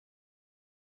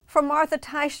From Martha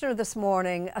Teichner this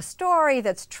morning, a story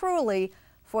that's truly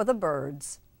for the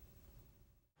birds.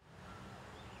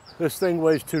 This thing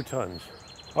weighs 2 tons.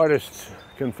 Artists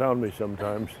confound me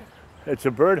sometimes. It's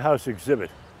a birdhouse exhibit.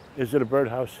 Is it a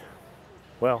birdhouse?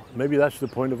 Well, maybe that's the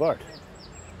point of art.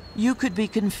 You could be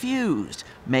confused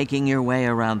making your way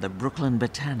around the Brooklyn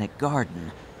Botanic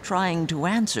Garden trying to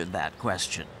answer that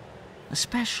question,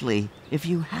 especially if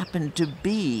you happen to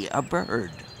be a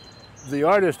bird. The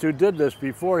artist who did this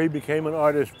before he became an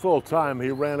artist full-time, he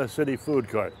ran a city food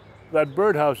cart. That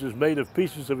birdhouse is made of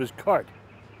pieces of his cart.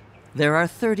 There are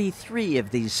 33 of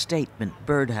these statement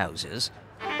birdhouses.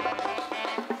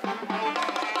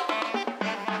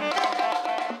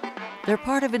 They're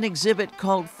part of an exhibit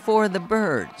called For the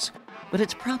Birds, but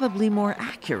it's probably more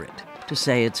accurate to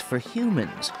say it's for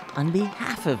humans on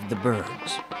behalf of the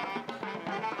birds.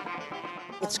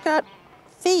 It's got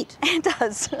feet. It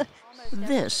does.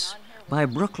 This, by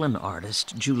Brooklyn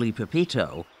artist Julie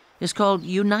Pepito, is called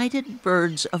United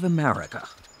Birds of America.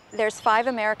 There's 5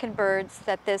 American birds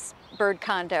that this bird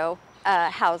condo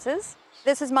houses.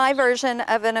 This is my version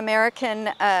of an American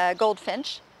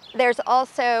goldfinch. There's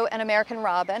also an American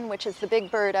robin, which is the big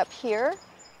bird up here.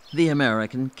 The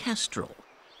American kestrel,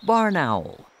 barn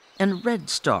owl, and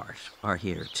redstart are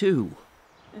here too.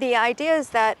 The idea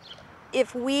is that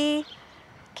if we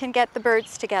can get the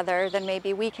birds together, then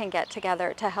maybe we can get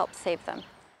together to help save them.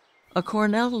 A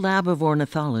Cornell Lab of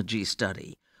Ornithology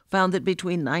study found that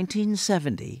between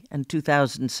 1970 and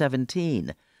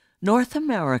 2017, North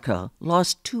America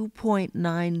lost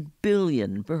 2.9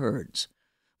 billion birds.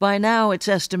 By now, it's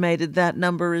estimated that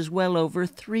number is well over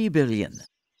 3 billion.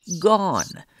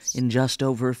 Gone in just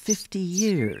over 50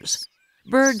 years.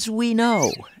 Birds we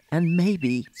know and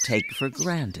maybe take for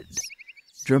granted.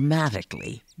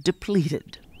 Dramatically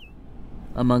depleted.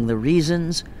 Among the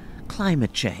reasons,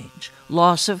 climate change,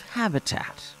 loss of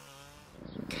habitat,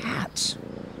 cats.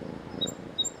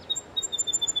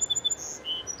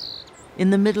 In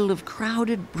the middle of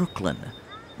crowded Brooklyn,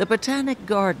 the Botanic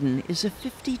Garden is a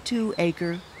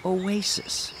 52-acre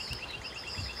oasis.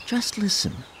 Just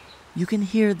listen. You can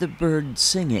hear the birds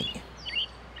singing.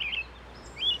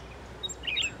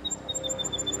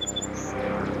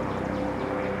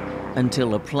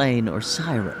 Until a plane or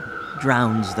siren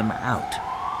drowns them out.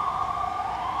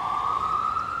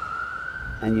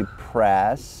 And you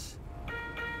press.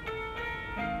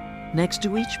 Next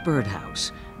to each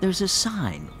birdhouse, there's a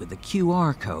sign with a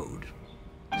QR code.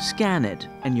 Scan it,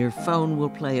 and your phone will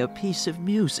play a piece of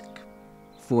music.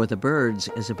 For the Birds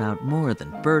is about more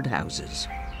than birdhouses.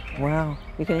 Wow,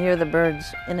 you can hear the birds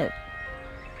in it.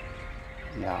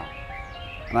 Yeah.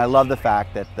 And I love the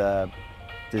fact that the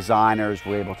designers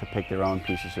were able to pick their own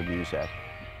pieces of music.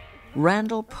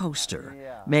 Randall Poster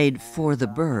made For the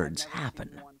Birds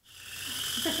happen.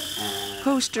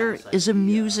 Poster is a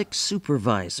music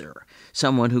supervisor,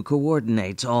 someone who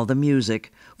coordinates all the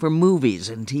music for movies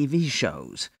and TV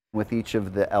shows. With each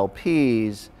of the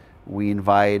LPs, we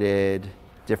invited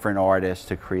different artists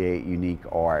to create unique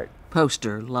art.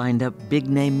 Poster lined up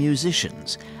big-name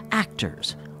musicians,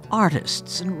 actors,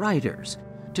 artists, and writers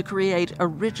to create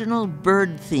original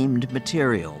bird-themed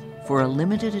material for a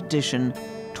limited edition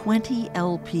 20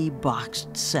 LP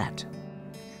boxed set.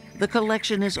 The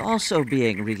collection is also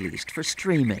being released for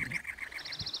streaming.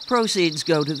 Proceeds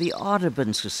go to the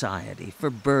Audubon Society for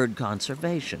bird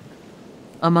conservation.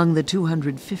 Among the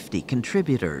 250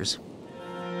 contributors,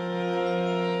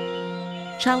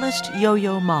 cellist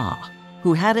Yo-Yo Ma,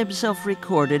 who had himself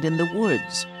recorded in the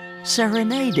woods,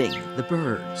 serenading the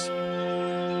birds.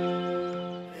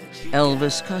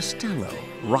 Elvis Costello,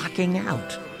 rocking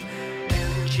out.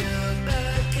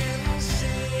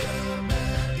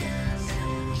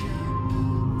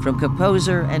 From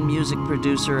composer and music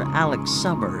producer Alex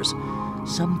Summers,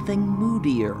 something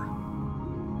moodier.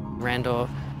 Randall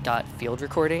got field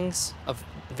recordings of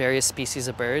various species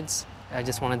of birds. I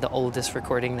just wanted the oldest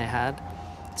recording they had.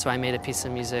 So I made a piece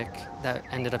of music that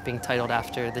ended up being titled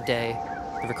after the day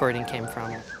the recording came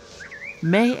from.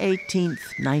 May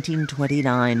 18th,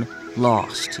 1929,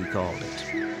 Lost, he called it.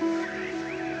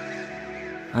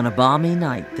 On a balmy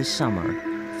night this summer,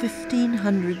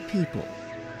 1,500 people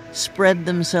spread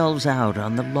themselves out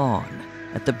on the lawn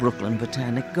at the Brooklyn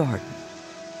Botanic Garden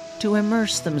to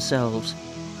immerse themselves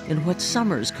in what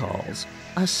Summers calls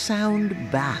a sound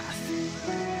bath.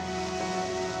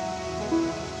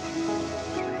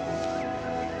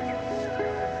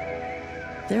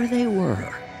 There they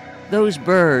were, those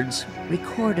birds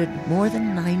recorded more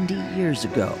than 90 years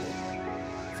ago,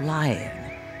 flying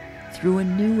through a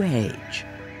new age.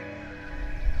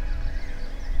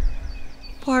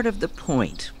 Part of the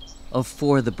point of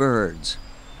For the Birds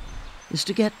is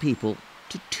to get people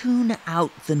to tune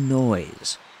out the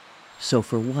noise, so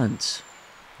for once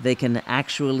they can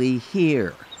actually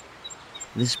hear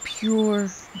this pure,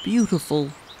 beautiful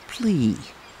plea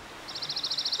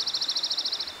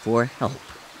for help.